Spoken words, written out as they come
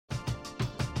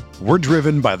We're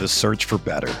driven by the search for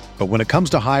better. But when it comes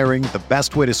to hiring, the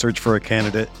best way to search for a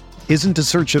candidate isn't to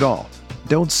search at all.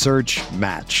 Don't search,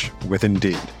 match with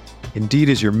Indeed. Indeed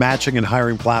is your matching and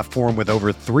hiring platform with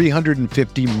over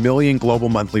 350 million global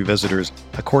monthly visitors,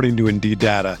 according to Indeed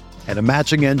data, and a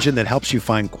matching engine that helps you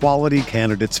find quality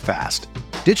candidates fast.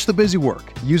 Ditch the busy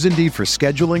work. Use Indeed for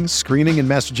scheduling, screening, and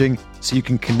messaging so you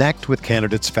can connect with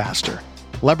candidates faster.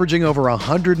 Leveraging over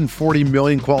 140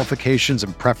 million qualifications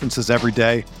and preferences every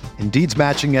day, Indeed's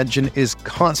matching engine is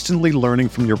constantly learning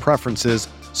from your preferences,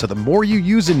 so the more you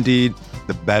use Indeed,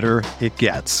 the better it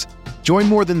gets. Join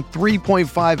more than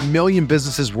 3.5 million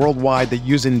businesses worldwide that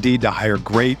use Indeed to hire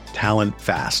great talent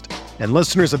fast. And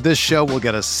listeners of this show will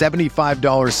get a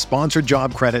 $75 sponsored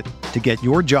job credit to get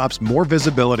your jobs more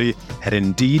visibility at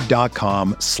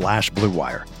Indeed.com/Blue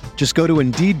Wire. Just go to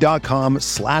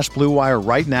Indeed.com/Blue Wire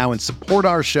right now and support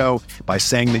our show by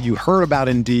saying that you heard about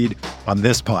Indeed on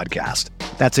this podcast.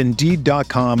 That's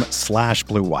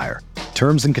Indeed.com/Blue Wire.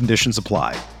 Terms and conditions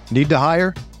apply. Need to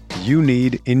hire? You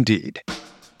need Indeed.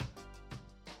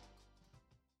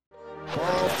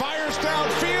 Fires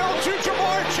downfield to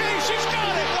Jamar Chase. He's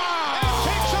got it. Wow. And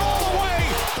takes it all the way.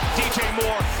 DJ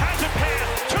Moore has a pass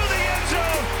to the end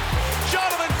zone.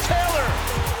 Jonathan Taylor.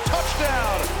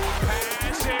 Touchdown.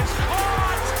 Pass is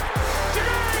caught.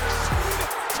 Diggs.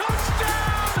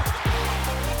 Touchdown.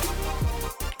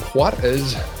 What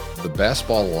is the best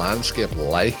ball landscape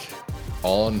like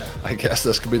on, I guess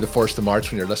this could be the 1st of March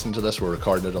when you're listening to this. We're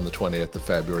recording it on the 20th of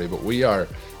February, but we are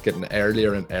getting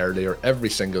earlier and earlier every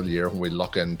single year when we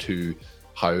look into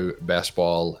how best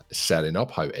ball is setting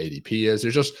up, how ADP is.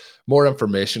 There's just more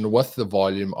information with the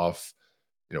volume of,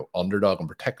 Underdog, and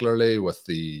particularly with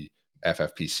the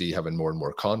FFPC having more and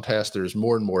more contests. There's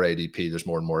more and more ADP. There's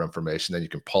more and more information. Then you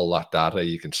can pull that data.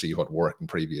 You can see what worked in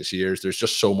previous years. There's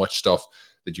just so much stuff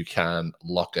that you can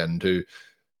look into.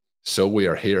 So we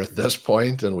are here at this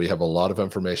point, and we have a lot of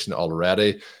information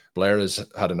already. Blair has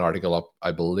had an article up,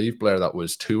 I believe, Blair, that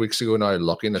was 2 weeks ago now,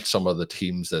 looking at some of the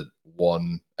teams that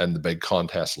won in the big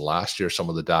contest last year, some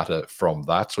of the data from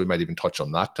that. So we might even touch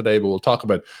on that today, but we'll talk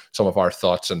about some of our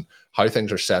thoughts and how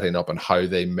things are setting up and how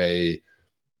they may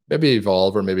maybe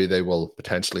evolve, or maybe they will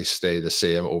potentially stay the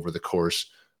same over the course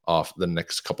of the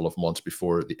next couple of months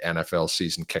before the NFL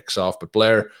season kicks off. But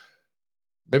Blair,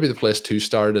 maybe the place to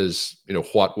start is,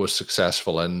 what was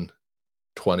successful in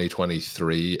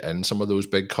 2023 and some of those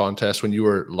big contests. When you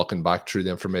were looking back through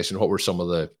the information, what were some of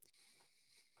the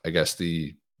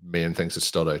main things that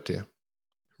stood out to you?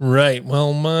 Right.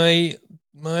 Well, my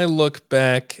look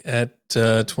back at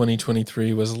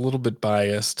 2023 was a little bit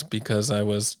biased because I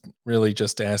was really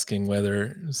just asking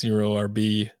whether zero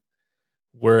RB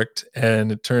worked,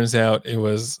 and it turns out it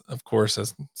was, of course, a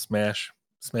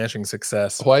smashing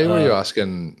success. Why were you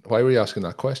asking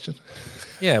that question?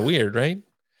 Yeah, weird, right?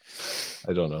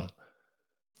 I don't know.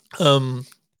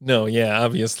 No, yeah,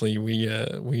 obviously we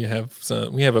have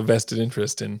a vested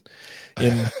interest in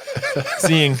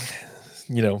seeing,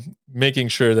 making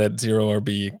sure that zero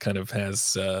RB kind of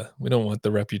has, we don't want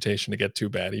the reputation to get too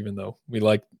bad, even though we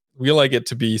like it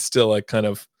to be still a kind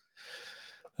of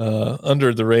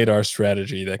under the radar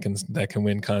strategy that can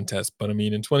win contests. But I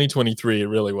mean, in 2023, it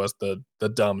really was the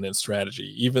dominant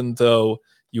strategy, even though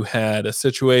you had a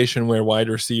situation where wide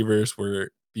receivers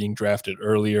were being drafted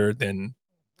earlier than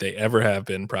they ever have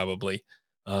been, probably.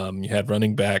 You had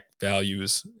running back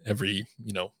values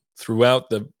throughout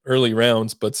the early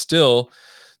rounds, but still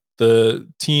the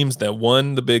teams that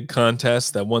won the big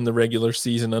contest, that won the regular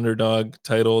season underdog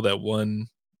title, that won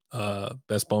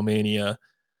Best Ball Mania,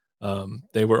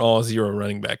 they were all zero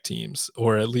running back teams,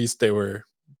 or at least they were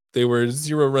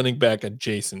zero running back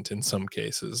adjacent in some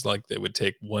cases. Like they would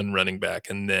take one running back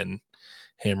and then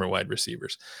hammer wide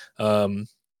receivers.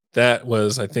 That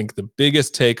was, I think, the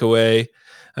biggest takeaway.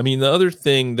 I mean, the other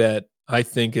thing that I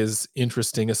think is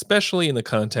interesting, especially in the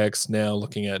context now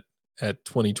looking at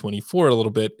 2024 a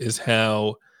little bit, is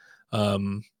how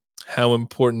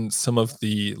important some of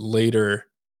the later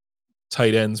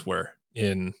tight ends were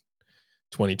in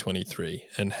 2023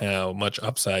 and how much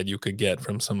upside you could get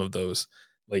from some of those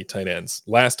late tight ends.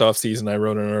 Last offseason, I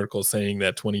wrote an article saying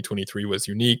that 2023 was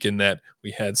unique in that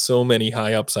we had so many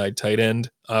high upside tight end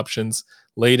options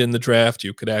late in the draft.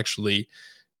 You could actually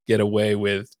get away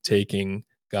with taking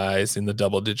guys in the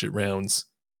double-digit rounds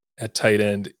at tight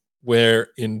end, where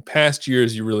in past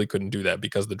years you really couldn't do that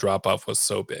because the drop-off was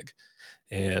so big.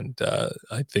 And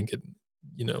I think it,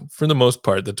 for the most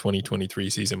part, the 2023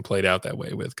 season played out that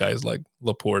way with guys like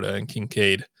Laporta and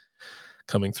Kincaid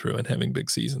coming through and having big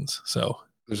seasons. So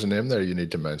there's a name there you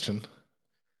need to mention.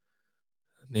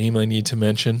 Name I need to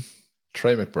mention.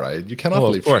 Trey McBride. You cannot Oh,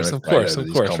 leave Trey McBride out of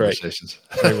these conversations.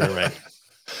 Right.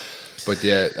 But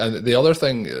yeah, and the other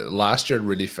thing, last year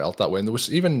really felt that way. And there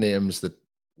was even names that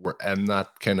were in that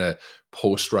kind of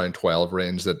post round 12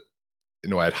 range that,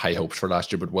 I had high hopes for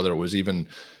last year, but whether it was even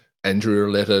injury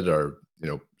related or,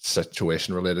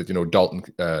 situation related,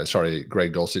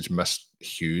 Greg Dulcich missed a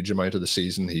huge amount of the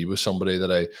season. He was somebody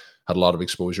that I had a lot of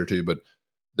exposure to, but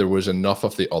there was enough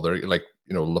of the other, like,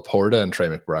 Laporta and Trey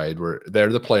McBride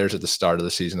they're the players at the start of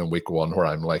the season in week one where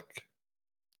I'm like,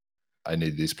 I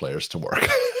need these players to work.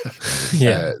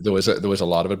 Yeah. There was a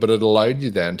lot of it, but it allowed you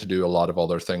then to do a lot of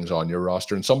other things on your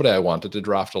roster. And somebody I wanted to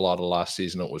draft a lot of last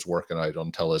season, it was working out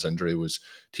until his injury, was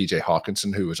TJ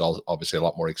Hawkinson, who was obviously a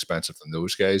lot more expensive than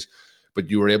those guys. But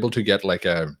you were able to get like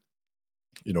an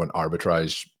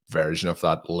arbitrage version of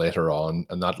that later on,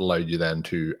 and that allowed you then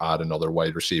to add another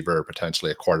wide receiver,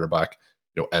 potentially a quarterback,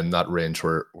 in that range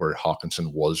where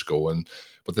Hawkinson was going.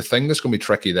 But the thing that's going to be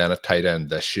tricky then at tight end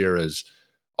this year is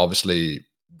obviously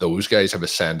those guys have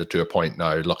ascended to a point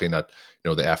now, looking at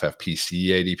the FFPC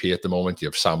ADP at the moment. You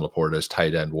have Sam Laporta as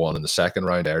tight end 1 in the second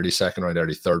round, early second round,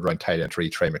 early third round, tight end 3,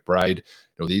 Trey McBride.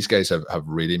 These guys have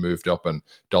really moved up, and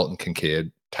Dalton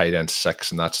Kincaid, tight end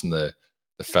 6, and that's in the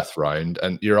 5th round.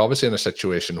 And you're obviously in a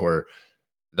situation where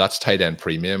that's tight end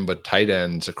premium, but tight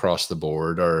ends across the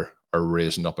board are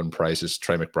raising up in prices.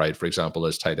 Trey McBride, for example,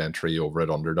 is tight end 3 over at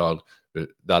Underdog.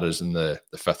 That is in the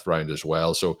 5th round as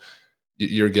well. So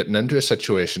you're getting into a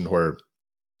situation where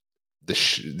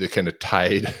the kind of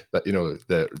tide that,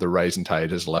 the rising tide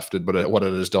has lifted, but what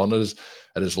it has done is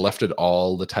it has lifted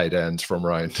all the tight ends from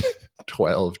round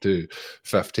 12 to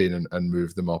 15 and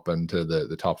moved them up into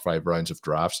the top 5 rounds of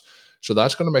drafts. So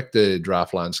that's going to make the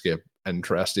draft landscape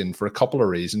interesting for a couple of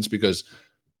reasons, because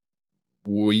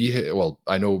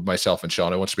I know myself and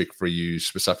Sean, I won't speak for you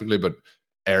specifically, but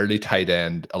early tight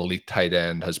end, elite tight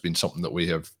end has been something that we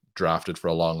have drafted for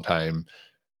a long time,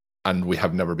 and we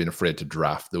have never been afraid to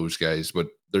draft those guys. But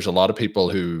there's a lot of people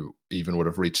who even would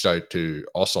have reached out to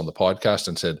us on the podcast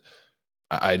and said,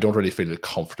 I don't really feel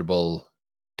comfortable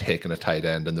taking a tight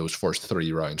end in those first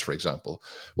 3 rounds, for example.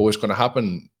 But what's going to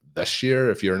happen this year,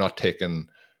 if you're not taking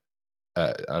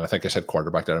and I think I said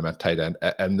quarterback there, I meant tight end,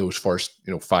 in those first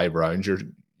 5 rounds,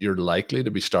 you're likely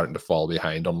to be starting to fall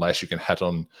behind unless you can hit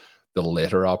on the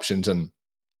later options. And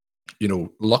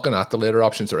looking at the later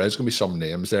options, there is going to be some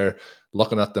names there.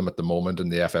 Looking at them at the moment in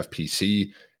the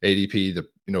FFPC ADP,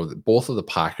 both of the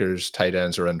Packers tight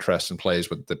ends are interesting plays,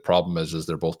 but the problem is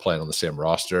they're both playing on the same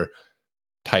roster.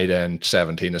 Tight end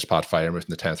 17 is Pat Freiermuth in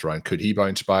the 10th round. Could he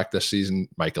bounce back this season?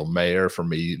 Michael Mayer, for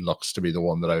me, looks to be the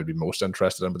one that I would be most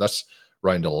interested in, but that's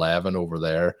round 11 over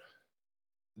there.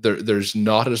 There's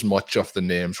not as much of the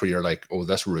names where you're like, oh,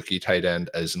 this rookie tight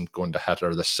end isn't going to hit,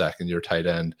 or the second-year tight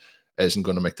end isn't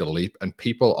going to make the leap. And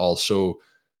people also,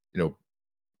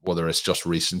 whether it's just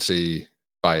recency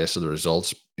bias of the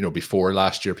results, before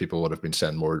last year, people would have been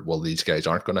saying more, well, these guys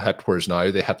aren't going to hit, whereas now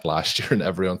they hit last year and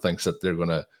everyone thinks that they're going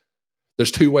to.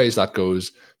 There's 2 ways that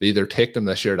goes. They either take them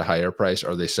this year at a higher price,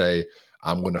 or they say,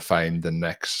 I'm going to find the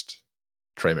next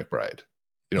Trey McBride.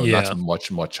 That's much,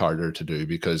 much harder to do,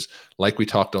 because like we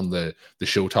talked on the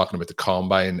show talking about the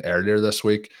combine earlier this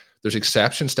week, there's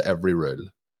exceptions to every rule.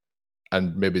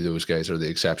 And maybe those guys are the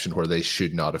exception where they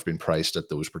should not have been priced at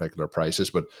those particular prices.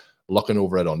 But looking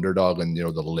over at Underdog and,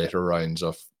 the later rounds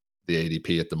of the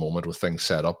ADP at the moment with things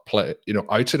set up,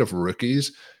 outside of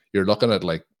rookies, you're looking at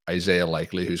like Isaiah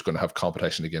Likely, who's going to have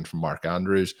competition again from Mark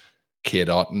Andrews, Cade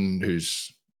Otton,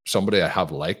 who's somebody I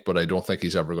have liked, but I don't think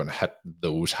he's ever going to hit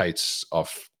those heights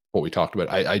of what we talked about.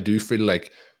 I do feel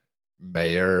like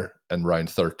Mayer in round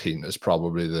 13 is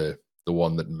probably the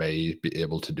one that may be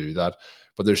able to do that.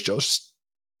 But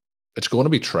it's going to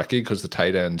be tricky because the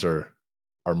tight ends are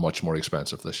much more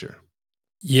expensive this year.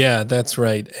 Yeah, that's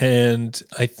right. And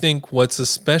I think what's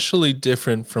especially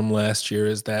different from last year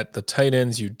is that the tight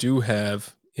ends you do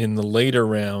have in the later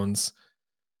rounds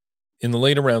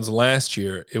last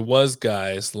year, it was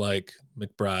guys like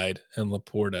McBride and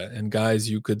Laporta, and guys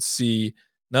you could see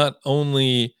not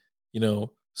only,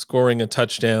 scoring a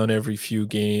touchdown every few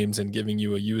games and giving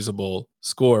you a usable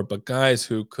score, but guys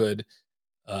who could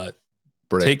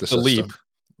take the leap.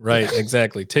 Right,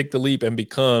 exactly. Take the leap and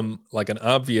become like an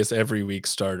obvious every week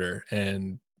starter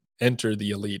and enter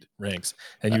the elite ranks.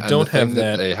 And you don't have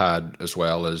that. They had as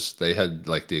well as they had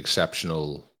like the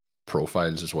exceptional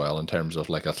profiles as well in terms of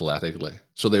like athletically.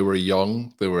 So they were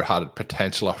young, had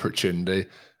potential opportunity,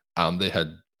 and they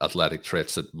had athletic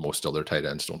traits that most other tight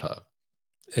ends don't have.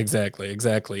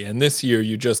 Exactly. And this year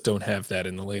you just don't have that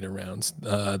in the later rounds.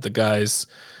 The guys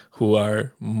who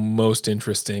are most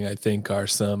interesting, I think, are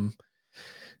some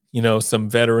some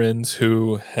veterans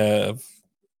who have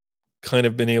kind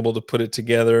of been able to put it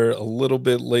together a little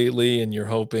bit lately, and you're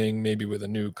hoping maybe with a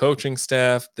new coaching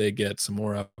staff, they get some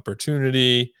more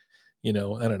opportunity. I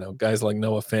don't know, guys like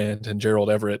Noah Fant and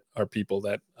Gerald Everett are people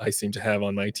that I seem to have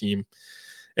on my team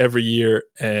every year,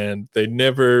 and they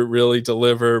never really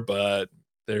deliver, but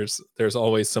there's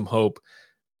always some hope.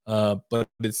 But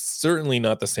it's certainly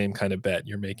not the same kind of bet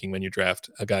you're making when you draft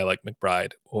a guy like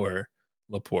McBride or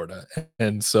Laporta.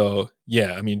 And so,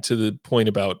 yeah, I mean, to the point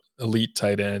about elite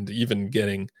tight end, even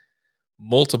getting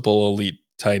multiple elite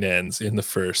tight ends in the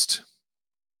first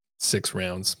 6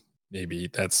 rounds, maybe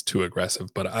that's too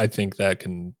aggressive, but I think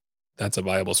that's a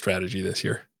viable strategy this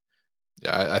year.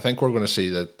 Yeah, I think we're going to see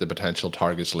that the potential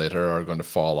targets later are going to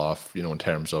fall off, in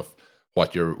terms of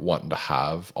what you're wanting to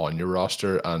have on your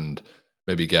roster, and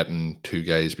maybe getting 2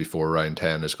 guys before round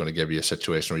 10 is going to give you a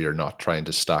situation where you're not trying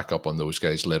to stack up on those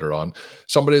guys later on.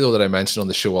 Somebody, though, that I mentioned on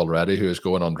the show already who is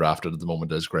going undrafted at the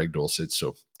moment is Greg Dulcich.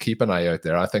 So keep an eye out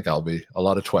there. I think I'll be a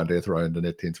lot of 20th round and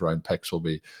 18th round picks will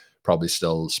be probably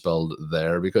still spilled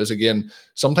there, because again,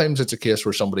 sometimes it's a case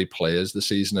where somebody plays the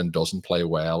season and doesn't play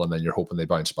well, and then you're hoping they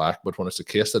bounce back. But when it's a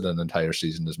case that an entire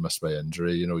season is missed by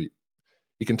injury,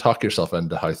 you can talk yourself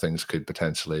into how things could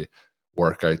potentially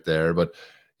work out there. But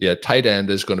yeah, tight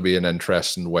end is going to be an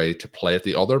interesting way to play it.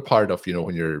 The other part of,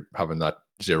 when you're having that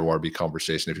zero RB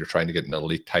conversation, if you're trying to get an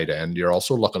elite tight end, you're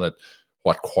also looking at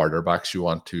what quarterbacks you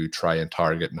want to try and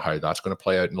target and how that's going to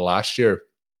play out. And last year,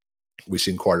 we've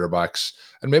seen quarterbacks,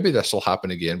 and maybe this will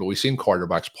happen again, but we've seen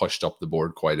quarterbacks pushed up the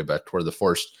board quite a bit, where the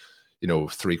first, 3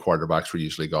 quarterbacks were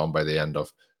usually gone by the end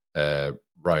of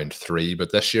round 3.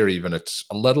 But this year, even it's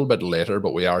a little bit later,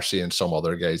 but we are seeing some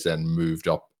other guys then moved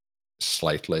up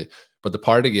slightly. But the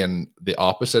part, again, the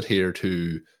opposite here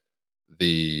to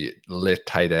the late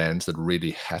tight ends that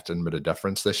really hit and made a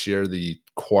difference this year, the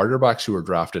quarterbacks who were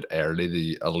drafted early,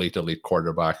 the elite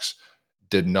quarterbacks,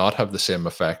 did not have the same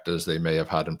effect as they may have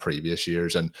had in previous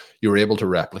years. And you were able to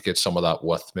replicate some of that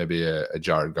with maybe a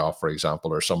Jared Goff, for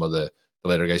example, or some of the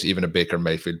later guys, even a Baker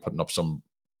Mayfield putting up some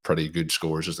pretty good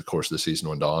scores as the course of the season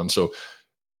went on. So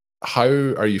how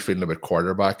are you feeling about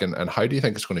quarterback, and how do you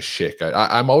think it's going to shake out?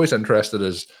 I'm always interested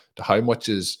as to how much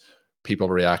is people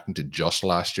reacting to just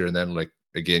last year. And then, like,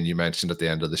 again, you mentioned at the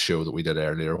end of the show that we did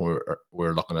earlier,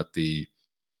 we're looking at the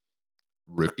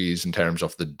rookies in terms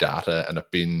of the data and it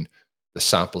being the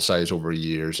sample size over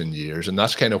years and years. And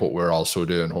that's kind of what we're also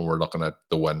doing when we're looking at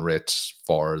the win rates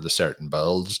for the certain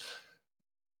builds.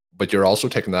 But you're also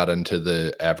taking that into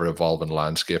the ever-evolving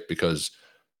landscape, because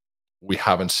we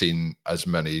haven't seen as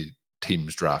many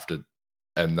teams drafted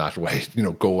in that way,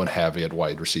 going heavy at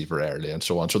wide receiver early and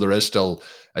so on. So there is still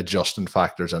adjusting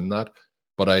factors in that.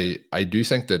 But I do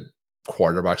think that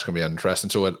quarterbacks can be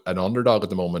interesting. So an underdog at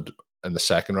the moment, in the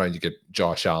second round, you get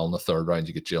Josh Allen. The third round,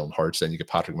 you get Jalen Hurts. Then you get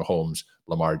Patrick Mahomes,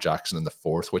 Lamar Jackson in the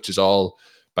fourth, which is all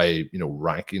by,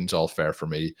 rankings, all fair for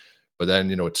me. But then,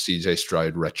 it's CJ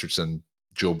Stroud, Richardson,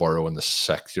 Joe Burrow in the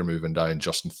sixth. You're moving down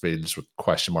Justin Fields with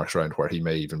question marks around where he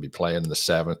may even be playing in the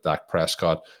seventh, Dak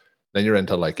Prescott. Then you're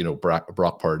into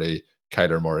Brock Purdy,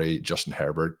 Kyler Murray, Justin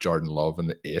Herbert, Jordan Love in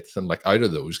the eighth. And out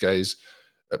of those guys,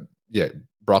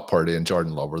 Brock Purdy and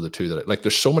Jordan Love are the two that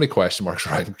there's so many question marks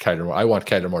around Kyler Murray. I want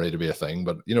Kyler Murray to be a thing,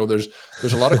 but there's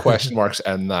a lot of question marks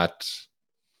in that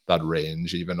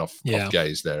range even of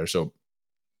guys there. So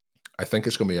I think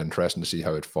it's going to be interesting to see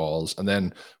how it falls. And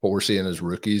then what we're seeing is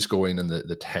rookies going in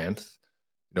the 10th,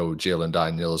 Jalen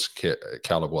Daniels,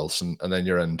 Caleb Wilson, and then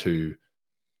you're into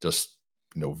just,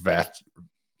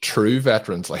 true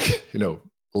veterans,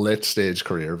 late stage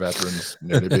career veterans,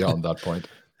 nearly beyond that point.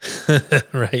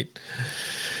 Right.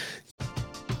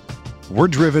 We're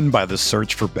driven by the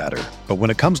search for better. But when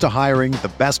it comes to hiring,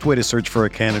 the best way to search for a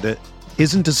candidate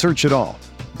isn't to search at all.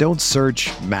 Don't search,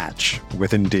 match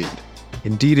with Indeed.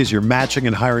 Indeed is your matching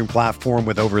and hiring platform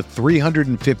with over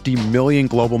 350 million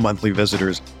global monthly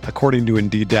visitors, according to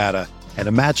Indeed data, and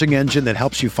a matching engine that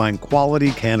helps you find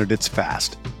quality candidates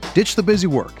fast. Ditch the busy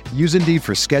work. Use Indeed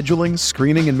for scheduling,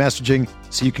 screening, and messaging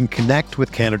so you can connect with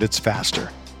candidates faster.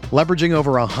 Leveraging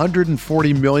over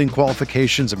 140 million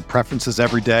qualifications and preferences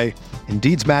every day,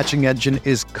 Indeed's matching engine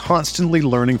is constantly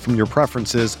learning from your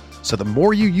preferences, so the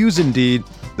more you use Indeed,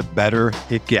 the better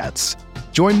it gets.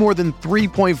 Join more than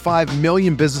 3.5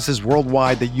 million businesses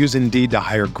worldwide that use Indeed to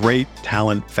hire great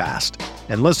talent fast.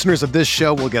 And listeners of this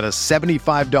show will get a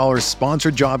 $75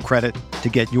 sponsored job credit to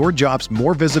get your jobs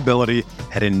more visibility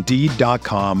at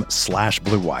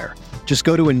Indeed.com/Blue Wire. Just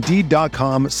go to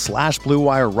Indeed.com/Blue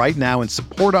Wire right now and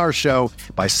support our show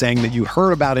by saying that you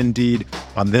heard about Indeed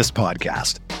on this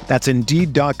podcast. That's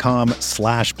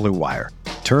Indeed.com/Blue Wire.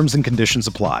 Terms and conditions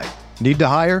apply. Need to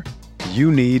hire?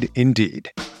 You need Indeed.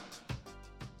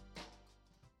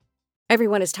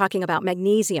 Everyone is talking about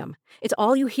magnesium. It's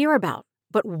all you hear about.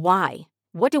 But why?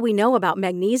 What do we know about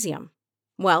magnesium?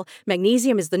 Well,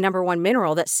 magnesium is the number one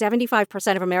mineral that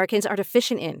 75% of Americans are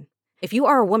deficient in. If you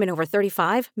are a woman over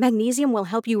 35, magnesium will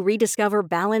help you rediscover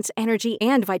balance, energy,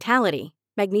 and vitality.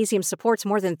 Magnesium supports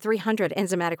more than 300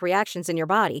 enzymatic reactions in your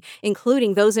body,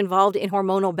 including those involved in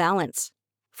hormonal balance.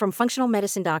 From functional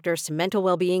medicine doctors to mental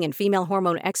well-being and female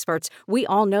hormone experts, we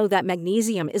all know that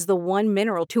magnesium is the one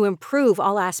mineral to improve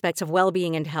all aspects of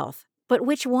well-being and health. But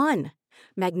which one?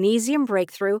 Magnesium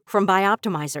Breakthrough from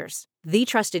Bioptimizers, the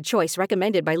trusted choice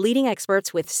recommended by leading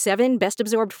experts with 7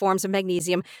 best-absorbed forms of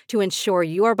magnesium to ensure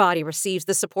your body receives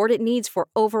the support it needs for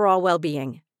overall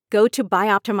well-being. Go to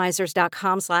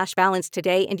bioptimizers.com/balance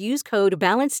today and use code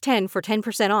BALANCE10 for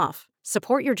 10% off.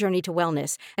 Support your journey to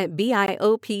wellness at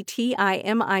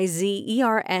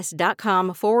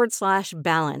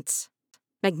bioptimizers.com/balance.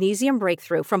 Magnesium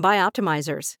Breakthrough from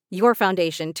Bioptimizers, your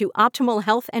foundation to optimal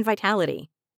health and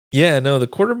vitality. Yeah, no, the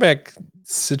quarterback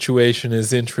situation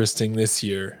is interesting this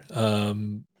year. I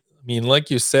mean,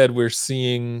 like you said, we're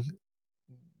seeing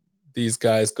these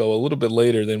guys go a little bit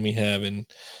later than we have in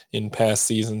past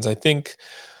seasons. I think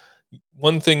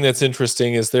one thing that's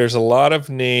interesting is there's a lot of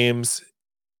names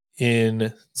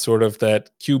in sort of that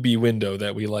QB window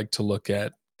that we like to look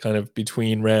at, kind of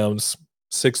between rounds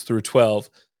 6 through 12.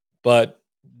 But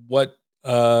what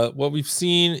we've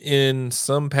seen in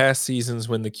some past seasons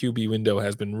when the QB window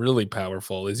has been really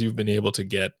powerful is you've been able to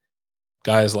get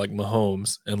guys like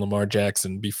Mahomes and Lamar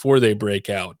Jackson before they break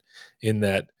out in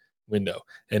that window.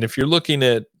 And if you're looking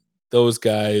at those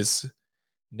guys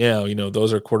now,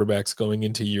 those are quarterbacks going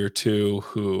into year 2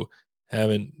 who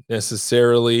haven't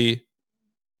necessarily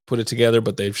put it together,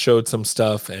 but they've showed some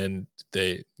stuff and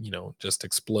they, just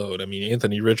explode. I mean,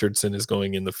 Anthony Richardson is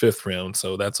going in the 5th round,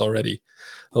 so that's already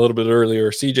a little bit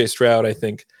earlier. CJ Stroud, I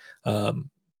think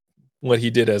what he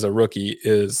did as a rookie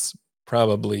is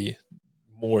probably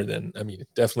definitely more than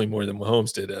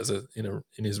Mahomes did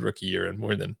in his rookie year, and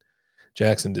more than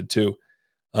Jackson did too.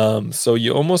 So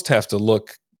you almost have to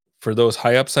look for those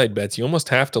high upside bets. You almost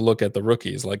have to look at the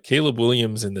rookies. Like Caleb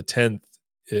Williams in the 10th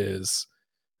is,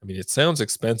 it sounds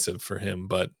expensive for him,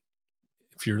 but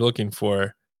if you're looking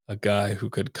for a guy who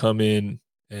could come in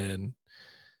and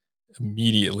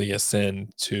immediately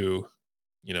ascend to,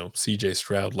 CJ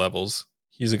Stroud levels,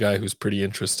 he's a guy who's pretty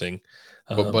interesting.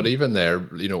 But even there,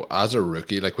 as a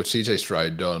rookie, like what CJ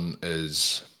Stroud done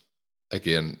is,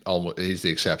 again, almost he's the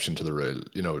exception to the rule.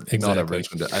 Exactly. Not everyone's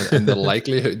going to, and the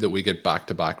likelihood that we get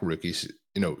back-to-back rookies,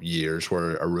 years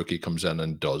where a rookie comes in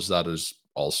and does that is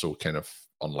also kind of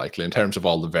unlikely in terms of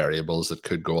all the variables that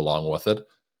could go along with it.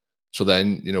 So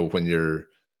then, when you're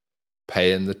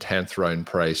paying the 10th round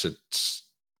price, it's,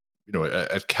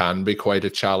 it can be quite a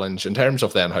challenge in terms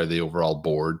of then how the overall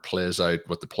board plays out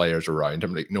with the players around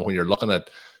him. Like, when you're looking at,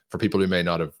 for people who may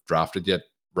not have drafted yet,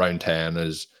 round 10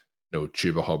 is,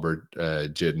 Chuba Hubbard,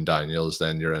 Jaden Daniels.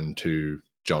 Then you're into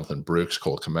Jonathan Brooks,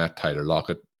 Cole Kmet, Tyler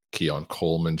Lockett, Keon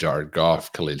Coleman, Jared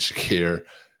Goff, Khalil Shakir,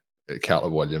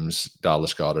 Caleb Williams,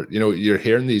 Dallas Goedert. You're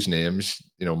hearing these names,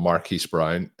 Marquise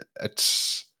Brown.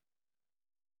 It's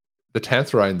the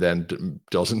 10th round then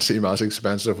doesn't seem as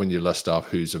expensive when you list off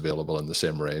who's available in the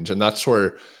same range. And that's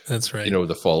where, that's right,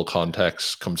 the full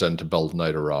context comes into building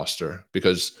out a roster.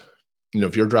 Because,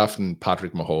 if you're drafting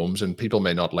Patrick Mahomes, and people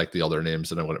may not like the other names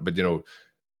that I'm going to, but,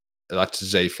 that's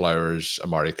Zay Flowers,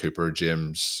 Amari Cooper,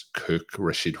 James Cook,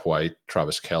 Rashid White,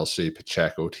 Travis Kelce,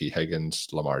 Pacheco, T. Higgins,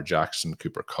 Lamar Jackson,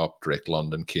 Cooper Kupp, Drake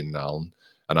London, Keenan Allen.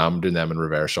 And I'm doing them in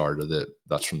reverse order.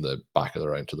 That's from the back of the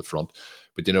round to the front.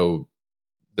 But,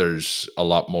 there's a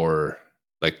lot more,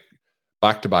 like,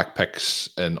 back-to-back picks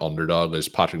in underdog is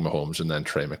Patrick Mahomes and then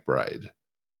Trey McBride.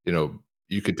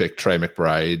 You could pick Trey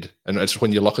McBride, and it's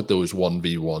when you look at those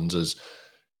 1v1s as,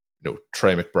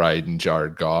 Trey McBride and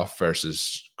Jared Goff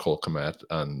versus Cole Kmet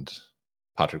and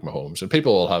Patrick Mahomes. And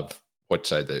people will have what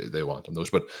side they want on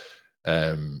those, but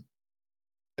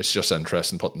it's just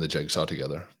interesting putting the jigsaw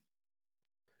together.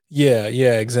 Yeah,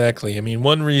 exactly.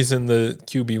 One reason the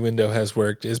QB window has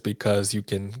worked is because you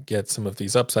can get some of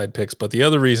these upside picks. But the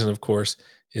other reason, of course,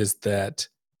 is that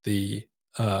the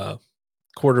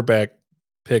quarterback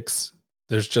picks,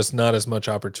 there's just not as much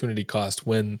opportunity cost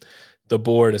when the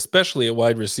board, especially at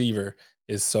wide receiver,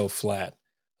 is so flat.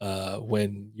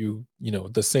 When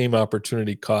the same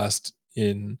opportunity cost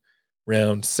in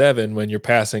round 7 when you're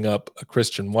passing up a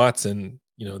Christian Watson,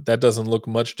 that doesn't look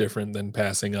much different than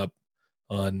passing up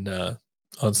on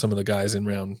some of the guys in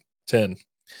round 10.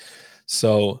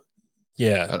 So,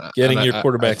 yeah, getting your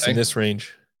quarterbacks in this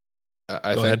range.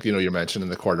 I think, you're mentioning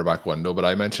the quarterback window, but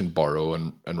I mentioned Burrow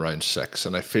in round 6,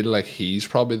 and I feel like he's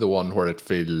probably the one where it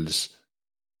feels,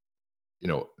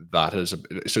 that is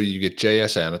so you get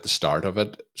JSN at the start of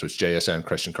it. So it's JSN,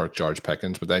 Christian Kirk, George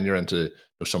Pickens, but then you're into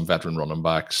some veteran running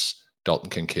backs, Dalton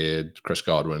Kincaid, Chris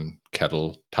Godwin,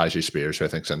 Kittle, Tajay Spears, who I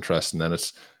think is interesting. Then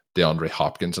it's DeAndre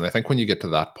Hopkins. And I think when you get to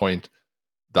that point,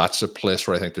 that's a place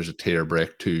where I think there's a tier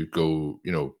break to go,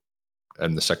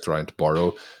 in the 6th round to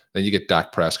Burrow. Then you get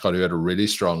Dak Prescott, who had a really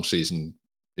strong season,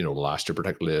 last year,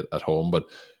 particularly at home. But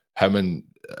him and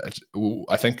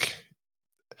I think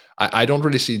I don't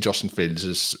really see Justin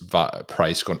Fields'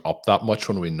 price going up that much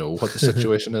when we know what the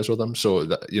situation is with him. So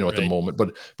that, at the moment,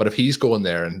 but if he's going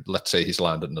there and let's say he's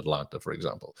landed in Atlanta, for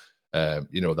example,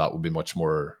 that would be much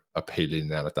more appealing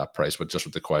then at that price. But just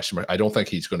with the question mark, I don't think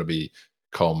he's going to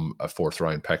become a 4th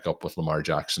round pickup with Lamar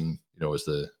Jackson, as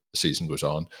the season goes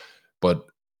on. But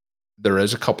there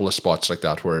is a couple of spots like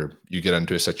that where you get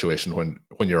into a situation when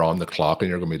you're on the clock and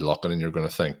you're going to be looking and you're going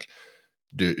to think,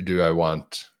 do I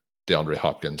want DeAndre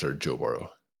Hopkins or Joe Burrow?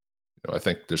 I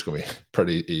think there's going to be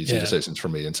pretty easy decisions for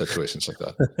me in situations like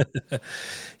that.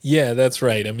 Yeah, that's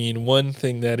right. I mean, one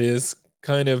thing that is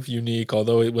kind of unique,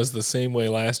 although it was the same way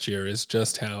last year, is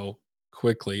just how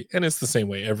quickly, and it's the same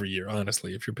way every year,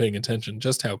 honestly, if you're paying attention,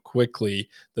 just how quickly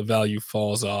the value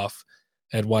falls off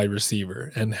at wide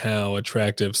receiver and how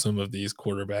attractive some of these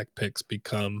quarterback picks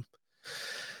become.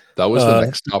 That was the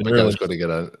next topic I was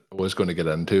going to get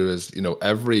into is,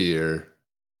 every year,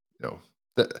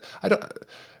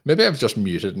 maybe I've just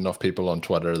muted enough people on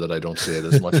Twitter that I don't say it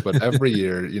as much, but every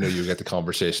year, you get the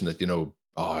conversation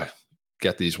that,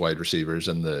 get these wide receivers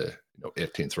in the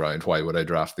 18th round. Why would I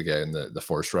draft the guy in the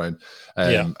 1st round?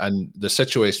 And the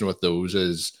situation with those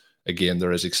is, again,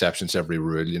 there is exceptions to every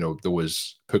rule. There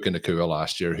was Puka Nacua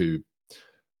last year who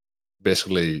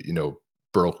basically,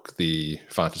 broke the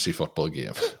fantasy football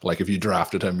game. Like if you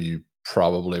drafted him, you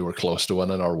probably were close to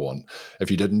winning or won.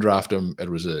 If you didn't draft him, it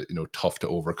was tough to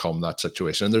overcome that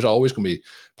situation. And there's always going to be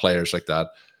players like that.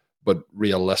 But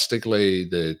realistically,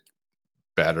 the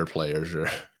better players are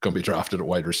going to be drafted at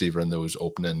wide receiver in those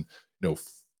opening,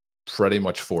 pretty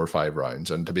much 4 or 5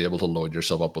 rounds. And to be able to load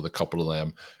yourself up with a couple of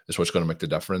them is what's going to make the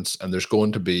difference. And there's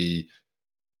going to be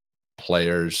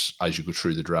players as you go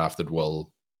through the draft that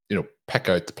will, pick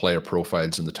out the player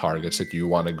profiles and the targets that you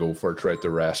want to go for throughout the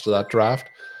rest of that draft.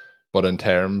 But in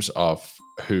terms of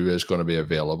who is going to be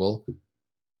available,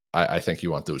 I think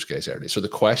you want those guys early. So the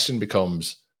question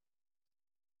becomes,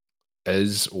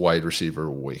 is wide receiver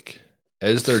weak?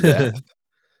 Is there depth?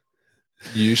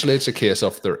 Usually it's a case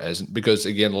of there isn't, because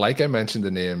again, like I mentioned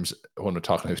the names when we're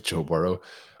talking about Joe Burrow,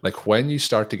 like when you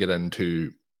start to get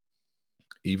into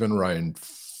even round,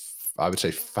 I would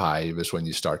say 5 is when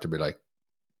you start to be like,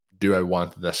 do I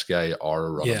want this guy or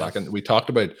a running back? And we talked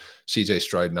about CJ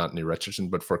Stroud and Anthony Richardson,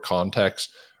 but for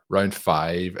context, round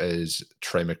 5 is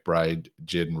Trey McBride,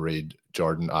 Jaden Reed,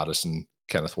 Jordan Addison,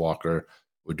 Kenneth Walker,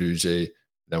 Oduzzi.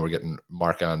 Then we're getting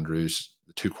Mark Andrews,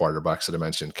 the 2 quarterbacks that I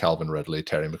mentioned, Calvin Ridley,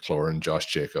 Terry McLaurin, Josh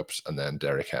Jacobs, and then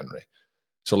Derrick Henry.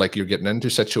 So like you're getting into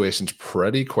situations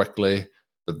pretty quickly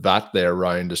that their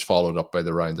round is followed up by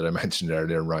the round that I mentioned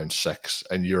earlier in round 6.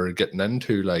 And you're getting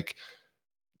into like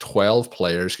 12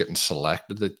 players getting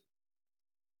selected that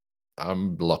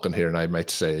I'm looking here and I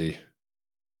might say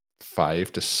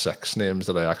 5 to 6 names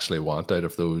that I actually want out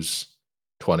of those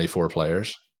 24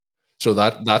 players. So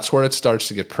that's where it starts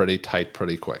to get pretty tight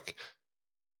pretty quick.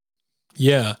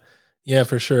 Yeah,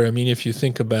 for sure. I mean, if you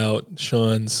think about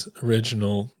Sean's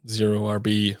original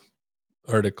 0RB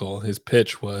article, his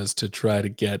pitch was to try to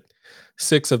get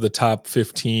 6 of the top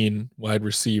 15 wide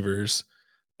receivers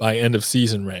by end of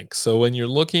season rank. So when you're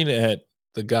looking at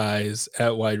the guys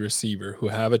at wide receiver who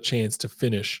have a chance to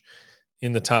finish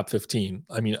in the top 15,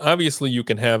 I mean, obviously you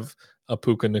can have a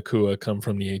Puka Nacua come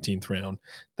from the 18th round.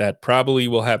 That probably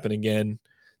will happen again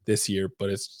this year,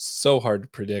 but it's so hard to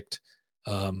predict.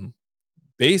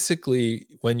 Basically,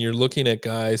 when you're looking at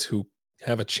guys who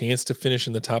have a chance to finish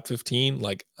in the top 15,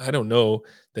 like I don't know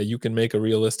that you can make a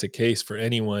realistic case for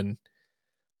anyone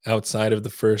outside of the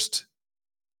first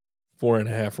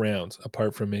 4.5 rounds,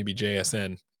 apart from maybe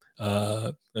JSN.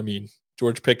 I mean,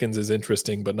 George Pickens is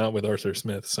interesting, but not with Arthur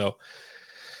Smith. So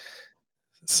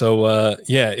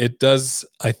yeah, it does,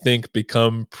 I think,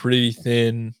 become pretty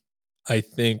thin. I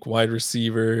think wide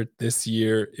receiver this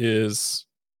year is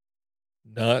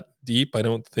not deep. I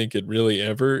don't think it really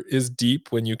ever is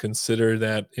deep when you consider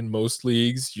that in most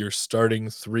leagues, you're starting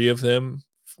 3 of them,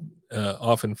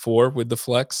 often 4 with the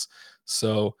flex.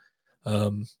 So,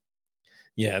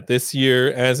 yeah, this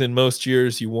year, as in most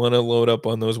years, you want to load up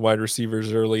on those wide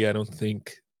receivers early. I don't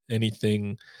think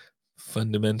anything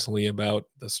fundamentally about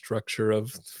the structure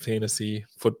of fantasy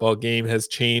football game has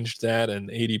changed that, and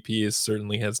ADP is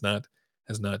certainly has not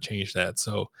changed that.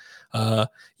 So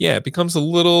yeah, it becomes a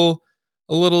little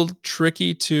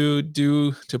tricky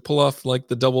to pull off like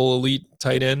the double elite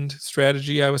tight end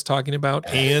strategy I was talking about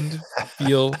and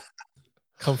feel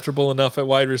comfortable enough at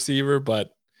wide receiver,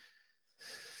 but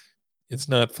it's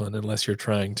not fun unless you're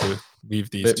trying to weave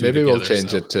these two Maybe together. we'll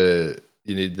change it to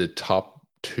you need the top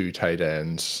 2 tight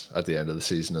ends at the end of the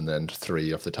season and then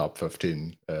 3 of the top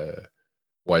 15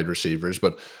 wide receivers.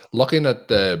 But looking at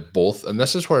both, and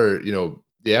this is where, you know,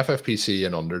 the FFPC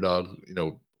and Underdog, you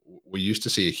know, we used to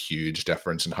see a huge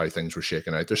difference in how things were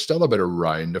shaken out. There's still a bit of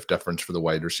round of difference for the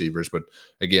wide receivers, but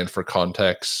again, for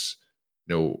context,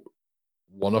 you know,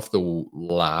 one of the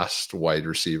last wide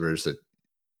receivers that,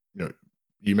 you know,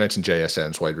 you mentioned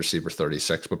JSN's wide receiver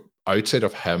 36, but outside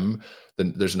of him,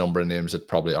 then there's a number of names that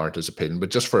probably aren't as appealing.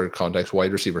 But just for context,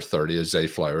 wide receiver 30 is Zay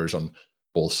Flowers on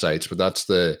both sides, but that's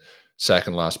the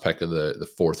second last pick of the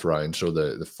 4th round. So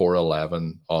the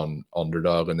 411 on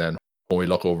Underdog. And then when we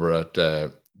look over at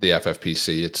the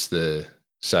FFPC, it's the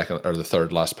second or the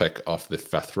third last pick of the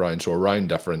 5th round. So a round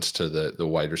difference to the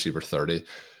wide receiver 30.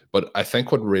 But I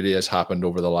think what really has happened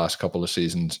over the last couple of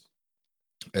seasons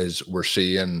is we're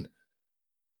seeing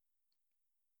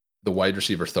the wide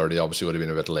receiver 30 obviously would have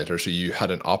been a bit later. So you had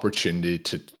an opportunity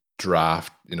to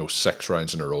draft, you know, 6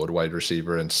 rounds in a row at wide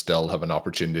receiver and still have an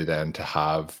opportunity then to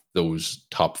have those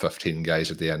top 15 guys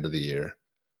at the end of the year.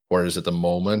 Whereas at the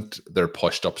moment, they're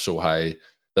pushed up so high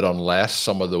that unless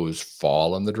some of those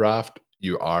fall in the draft,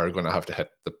 you are going to have to hit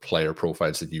the player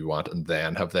profiles that you want and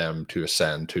then have them to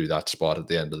ascend to that spot at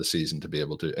the end of the season to be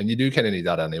able to. And you do kind of need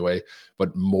that anyway,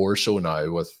 but more so now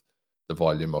with the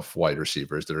volume of wide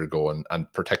receivers that are going,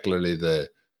 and particularly the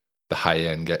high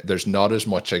end. There's not as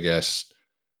much, I guess,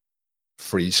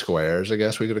 free squares, I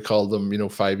guess we could have called them, you know,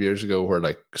 5 years ago, where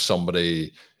like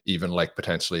somebody, even like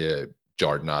potentially a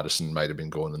Jordan Addison might have been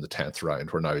going in the 10th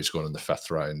round, where now he's going in the 5th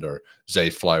round, or Zay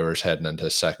Flowers heading into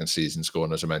his second season's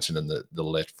going, as I mentioned, in the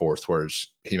late 4th, whereas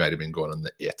he might have been going in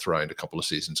the 8th round a couple of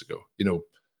seasons ago. You know,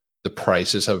 the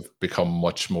prices have become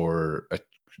much more, you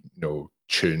know,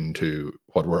 tuned to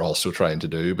what we're also trying to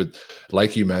do. But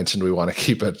like you mentioned, we want to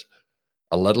keep it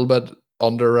a little bit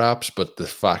under wraps, but the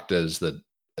fact is that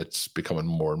it's becoming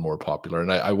more and more popular.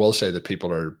 And I will say that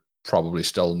people are probably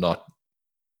still not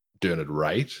doing it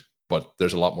right, but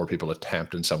there's a lot more people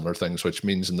attempting similar things, which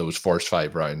means in those first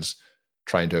 5 rounds,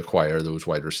 trying to acquire those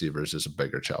wide receivers is a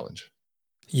bigger challenge.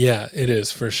 Yeah, it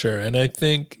is for sure. And I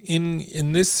think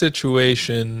in this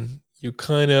situation, you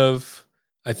kind of,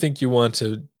 I think you want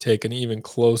to take an even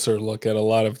closer look at a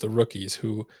lot of the rookies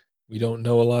who we don't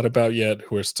know a lot about yet,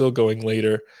 who are still going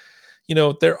later. You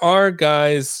know, there are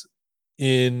guys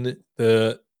in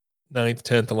the 9th,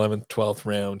 10th, 11th, 12th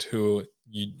round who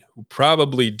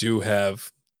probably do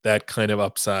have that kind of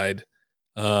upside.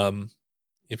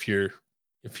 If you're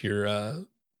if you're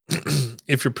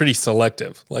pretty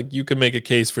selective, like you can make a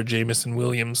case for Jameson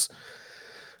Williams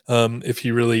if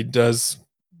he really does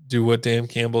do what Dan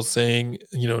Campbell's saying.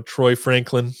 You know, Troy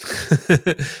Franklin.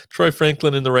 Troy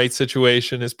Franklin in the right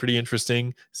situation is pretty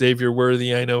interesting. Xavier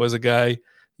Worthy, I know, is a guy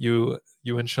you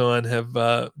and Sean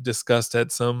have discussed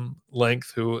at some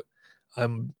length, who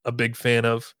I'm a big fan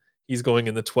of. He's going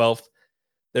in the 12th.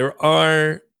 There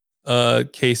are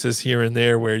cases here and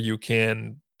there where you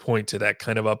can point to that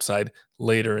kind of upside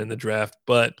later in the draft.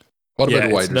 But what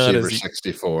about wide receiver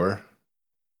 64?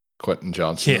 Quentin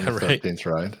Johnson in the 13th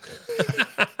round.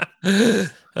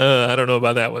 I don't know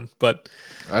about that one, but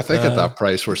I think at that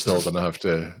price we're still gonna have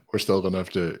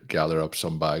to gather up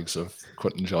some bags of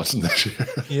Quentin Johnson this year.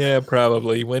 Yeah,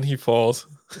 probably when he falls.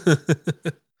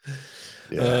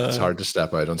 Yeah, it's hard to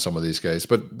step out on some of these guys,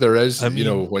 but there is, you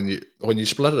know, when you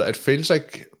split it, it feels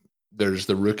like there's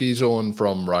the rookie zone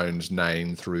from rounds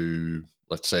 9 through,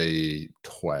 let's say,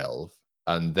 12,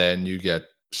 and then you get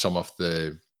some of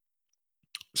the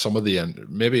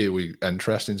maybe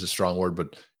interesting is a strong word,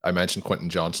 but I mentioned Quentin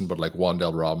Johnson, but like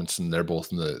Wan'Dale Robinson, they're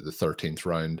both in the 13th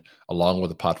round, along with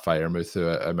the Pat Freiermuth who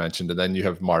I mentioned, and then you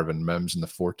have Marvin Mims in the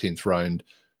 14th round.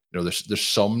 You know, there's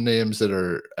some names that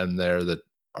are in there that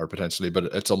are potentially, but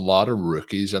it's a lot of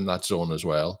rookies in that zone as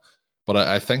well. But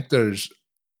I think there's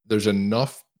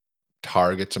enough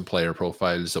targets and player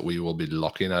profiles that we will be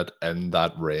looking at in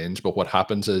that range. But what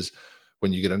happens is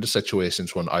when you get into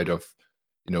situations when out of,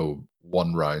 you know,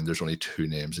 one round, there's only 2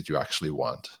 names that you actually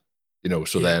want, you know,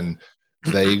 so then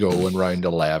they go in round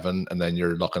 11, and then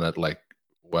you're looking at like,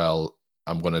 well,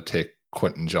 I'm going to take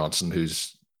Quentin Johnson,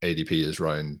 whose ADP is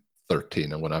round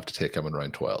 13, I'm going to have to take him in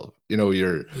round 12.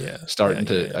 You're starting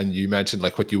to, and you mentioned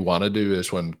like what you want to do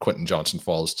is when Quentin Johnson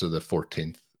falls to the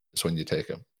 14th is when you take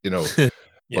him,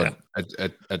 Yeah.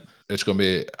 But it's going to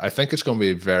be, I think it's going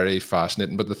to be very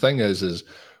fascinating. But the thing is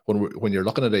when you're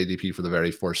looking at ADP for the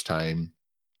very first time,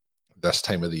 this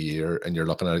time of the year, and you're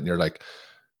looking at it and you're like,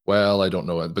 well, I don't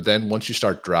know. But then once you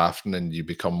start drafting and you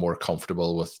become more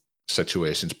comfortable with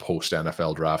situations post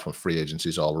NFL draft when free agency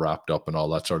is all wrapped up and all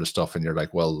that sort of stuff, and you're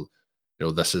like, well,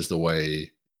 this is the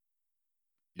way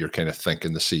you're kind of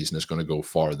thinking the season is going to go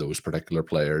for those particular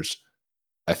players,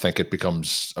 I think it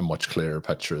becomes a much clearer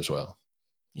picture as well.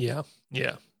 Yeah,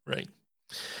 right.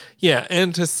 Yeah,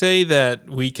 and to say that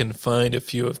we can find a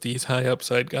few of these high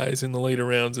upside guys in the later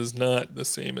rounds is not the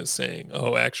same as saying,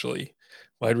 oh, actually,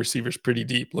 wide receiver's pretty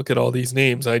deep. Look at all these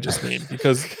names I just named,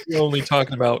 because you're only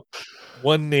talking about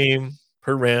one name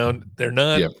per round. They're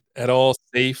not at all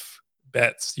safe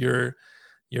bets. You're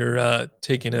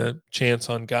taking a chance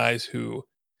on guys who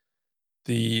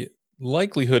the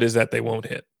likelihood is that they won't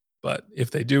hit. But if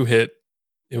they do hit,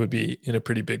 it would be in a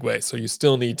pretty big way. So you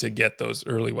still need to get those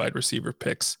early wide receiver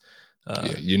picks.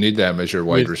 You need them as your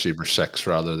wide receiver 6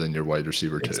 rather than your wide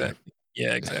receiver 2. Exactly.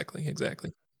 Yeah,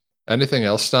 exactly. Anything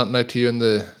else standing out to you in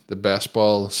the best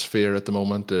ball sphere at the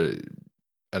moment?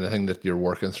 Anything that you're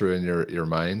working through in your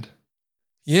mind?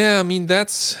 Yeah, I mean,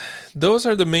 those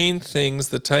are the main things.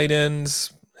 The tight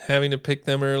ends, having to pick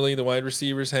them early, the wide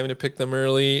receivers having to pick them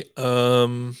early.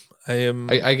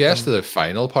 I guess the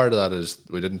final part of that is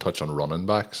we didn't touch on running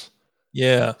backs.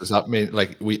 Yeah. Does that mean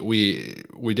like we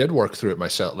did work through it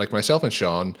myself and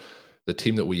Sean, the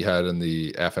team that we had in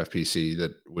the FFPC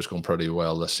that was going pretty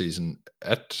well this season?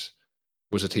 It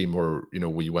was a team where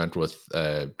we went with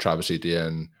Travis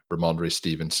Etienne, Ramondre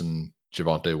Stevenson,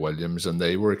 Javonte Williams, and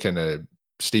they were kind of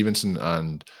Stevenson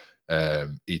and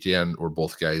Etienne were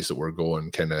both guys that were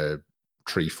going kind of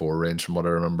 3-4 range from what I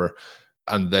remember.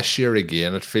 And this year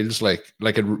again, it feels like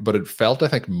it, but it felt, I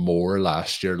think, more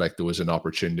last year like there was an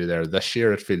opportunity there. This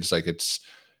year, it feels like it's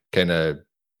kind of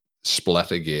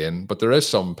split again. But there is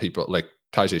some people like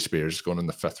Tyjae Spears going in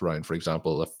the 5th round, for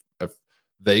example. If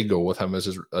they go with him as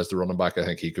the running back, I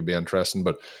think he could be interesting.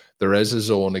 But there is a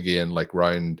zone again, like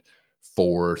round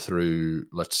 4 through,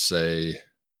 let's say,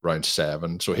 round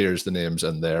 7. So here's the names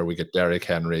in there. We get Derrick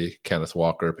Henry, Kenneth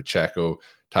Walker, Pacheco,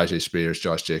 Tyjae Spears,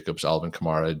 Josh Jacobs, Alvin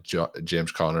Kamara,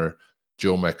 James Conner,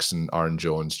 Joe Mixon, Aaron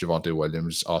Jones, Javonte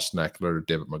Williams, Austin Eckler,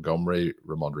 David Montgomery,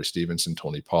 Ramondre Stevenson,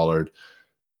 Tony Pollard,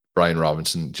 Brian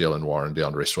Robinson, Jalen Warren,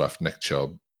 DeAndre Swift, Nick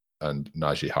Chubb, and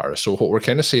Najee Harris. So what we're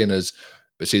kind of seeing is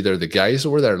it's either the guys that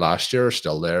were there last year are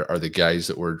still there, or the guys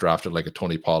that were drafted like a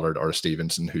Tony Pollard or a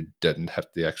Stevenson who didn't hit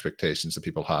the expectations that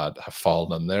people had have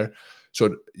fallen in there. So,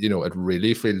 it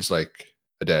really feels like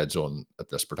a dead zone at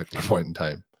this particular point in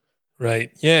time.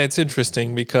 Right. Yeah, it's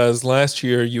interesting because last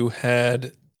year you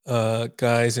had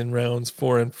guys in rounds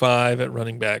 4 and 5 at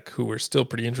running back who were still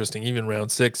pretty interesting. Even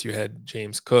round 6, you had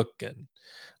James Cook and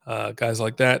guys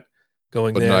like that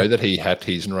going there. But now that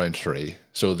he's in round 3.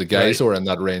 So the guys who are in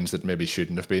that range that maybe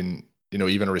shouldn't have been,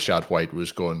 even Rashad White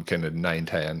was going kind of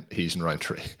 9-10. He's in round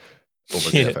 3 over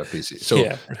the FFPC. So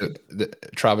the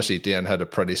Travis Etienne had a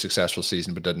pretty successful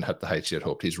season but didn't hit the heights he had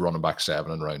hoped. He's running back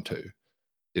 7 in round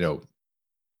 2.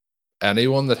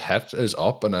 Anyone that hit is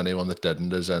up, and anyone that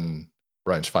didn't is in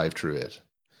rounds 5 through 8.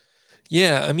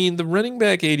 Yeah, I mean, the running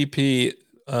back ADP,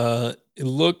 it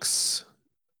looks,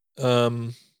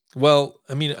 well,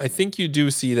 I mean, I think you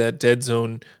do see that dead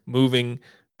zone moving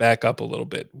back up a little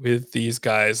bit with these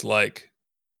guys like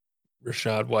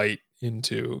Rashad White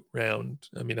into round.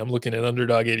 I mean, I'm looking at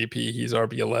Underdog ADP. He's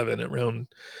RB11 at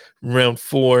round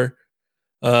 4.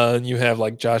 And you have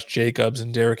like Josh Jacobs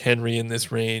and Derrick Henry in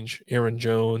this range, Aaron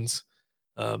Jones,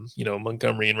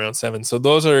 Montgomery in round 7. So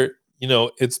those are,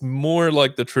 it's more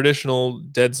like the traditional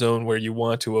dead zone where you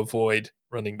want to avoid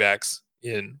running backs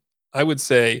in, I would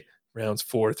say, rounds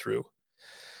 4 through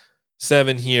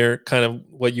 7 here, kind of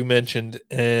what you mentioned.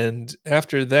 And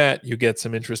after that, you get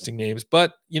some interesting names.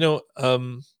 But,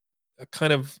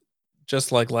 kind of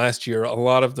just like last year, a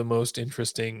lot of the most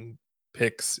interesting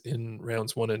picks in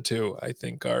rounds 1 and 2, I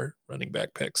think, are running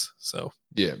back picks. So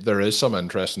yeah, there is some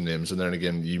interesting names. And then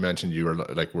again, you mentioned you were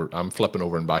like, I'm flipping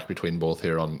over and back between both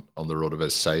here on the road of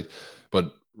his site.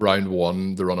 But round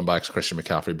 1, the running backs, Christian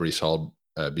McCaffrey, Breece Hall,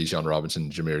 Bijan Robinson,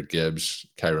 Jahmyr Gibbs,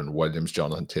 Kyron Williams,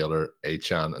 Jonathan Taylor,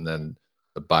 Achane, and then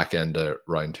the back end of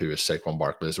round 2 is Saquon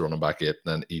Barkley as running back 8, and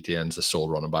then Etienne's the sole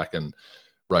running back in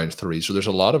round 3. So there's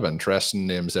a lot of interesting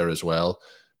names there as well.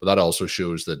 But that also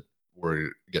shows that we're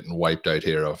getting wiped out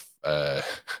here of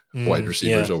wide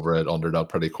receivers over at Underdog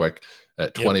pretty quick.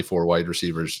 24 wide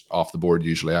receivers off the board,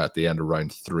 usually at the end of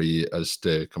round 3, as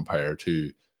to compare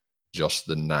to just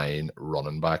the 9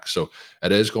 running backs. So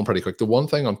it is going pretty quick. The one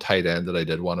thing on tight end that I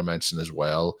did want to mention as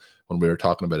well when we were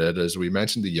talking about it is we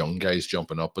mentioned the young guys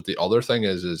jumping up, but the other thing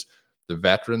is the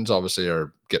veterans obviously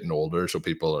are getting older, so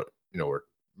people are, are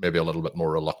maybe a little bit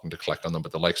more reluctant to click on them.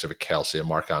 But the likes of a Kelsey and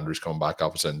Mark Andrews coming back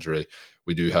off his injury,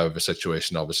 we do have a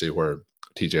situation obviously where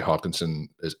TJ Hawkinson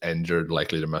is injured,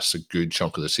 likely to miss a good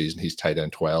chunk of the season. He's tight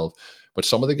end 12. But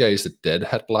some of the guys that did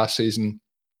hit last season,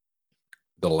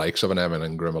 the likes of an Evan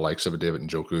Ingram, the likes of a David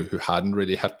Njoku, who hadn't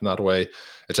really hit in that way,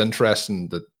 it's interesting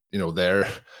that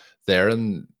they're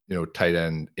in tight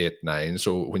end 8-9.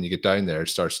 So when you get down there, it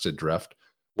starts to drift.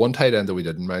 One tight end that we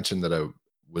didn't mention that I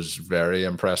was very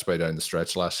impressed by down the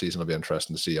stretch last season, it'll be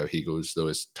interesting to see how he goes, though,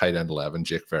 is tight end 11,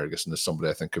 Jake Ferguson, is somebody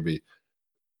I think could be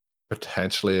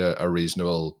potentially a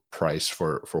reasonable price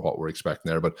for what we're expecting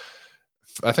there. But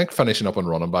I think finishing up on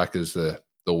running back is the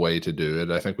way to do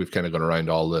it. I think we've kind of gone around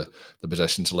all the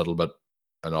positions a little bit.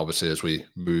 And obviously, as we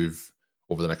move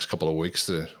over the next couple of weeks,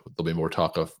 there'll be more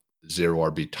talk of 0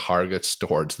 RB targets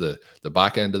towards the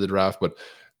back end of the draft. But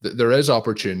there is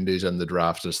opportunities in the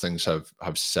draft as things have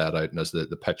set out and as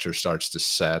the picture starts to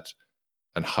set,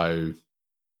 and how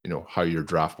your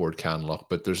draft board can look.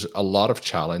 But there's a lot of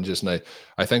challenges. And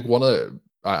I think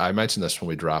I mention this when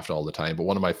we draft all the time, but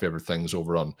one of my favorite things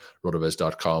over on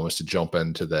rotoviz.com is to jump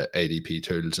into the ADP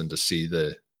tools and to see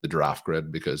the draft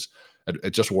grid, because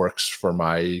it just works for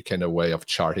my kind of way of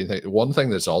charting things. One thing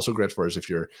that's also great for is if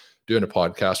you're doing a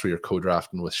podcast where you're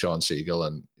co-drafting with Sean Siegel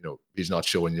and he's not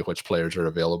showing you which players are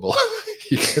available,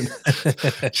 you can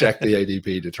check the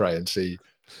ADP to try and see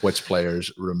which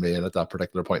players remain at that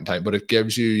particular point in time. But it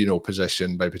gives you,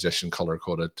 position by position, color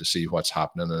coded to see what's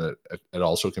happening. And it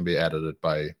also can be edited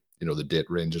by, the date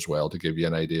range as well to give you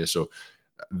an idea. So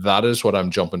that is what I'm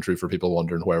jumping through for people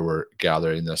wondering where we're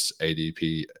gathering this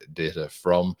ADP data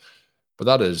from. But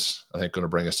that is, I think, going to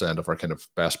bring us to the end of our kind of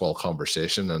best ball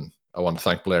conversation. And I want to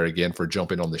thank Blair again for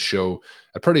jumping on the show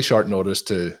at pretty short notice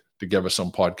to give us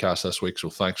some podcasts this week.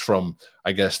 So thanks from,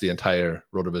 I guess, the entire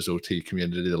RotoViz OT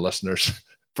community, the listeners,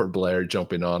 for Blair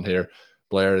jumping on here.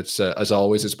 Blair, it's as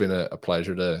always, it's been a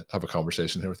pleasure to have a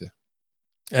conversation here with you.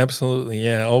 Absolutely.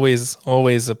 Yeah. Always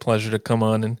a pleasure to come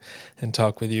on and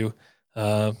talk with you.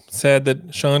 Sad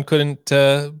that Sean couldn't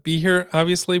be here,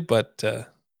 obviously, but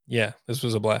yeah, this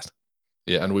was a blast.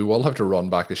 Yeah, and we will have to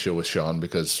run back a show with Sean,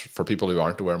 because for people who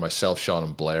aren't aware, myself, Sean,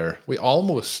 and Blair, we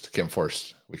almost came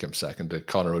first. We came second to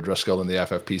Connor O'Driscoll in the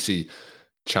FFPC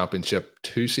Championship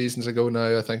 2 seasons ago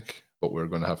now, I think. But we're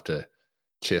going to have to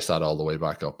chase that all the way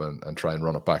back up and try and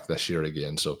run it back this year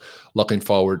again. So looking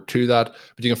forward to that.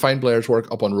 But you can find Blair's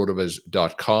work up on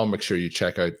rotoviz.com. Make sure you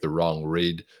check out The Wrong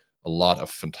Read. A lot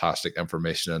of fantastic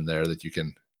information in there that you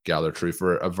can gather through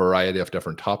for a variety of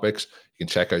different topics. You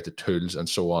can check out the tools and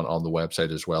so on the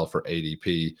website as well for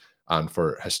ADP and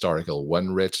for historical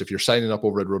win rates. If you're signing up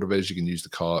over at RotoViz, you can use the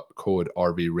code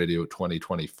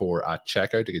RVRadio2024 at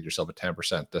checkout to get yourself a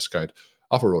 10% discount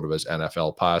off a RotoViz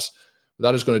NFL Pass.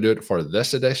 That is going to do it for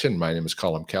this edition. My name is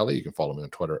Colin Kelly. You can follow me on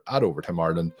Twitter at Overtime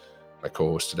Ireland. My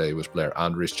co-host today was Blair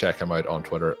Andrews. Check him out on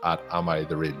Twitter at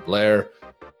AmITheRealBlair.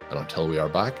 And until we are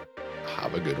back,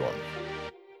 have a good one.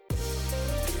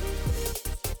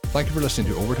 Thank you for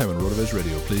listening to Overtime on RotoViz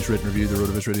Radio. Please rate and review the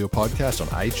RotoViz Radio podcast on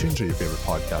iTunes or your favorite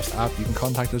podcast app. You can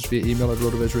contact us via email at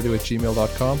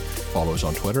rotovizradio@gmail.com. Follow us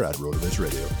on Twitter at RotoViz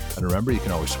Radio. And remember, you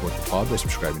can always support the pod by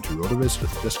subscribing to RotoViz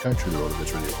with a discount through the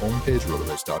RotoViz Radio homepage,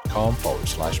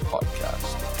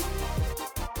 rotoviz.com/podcast.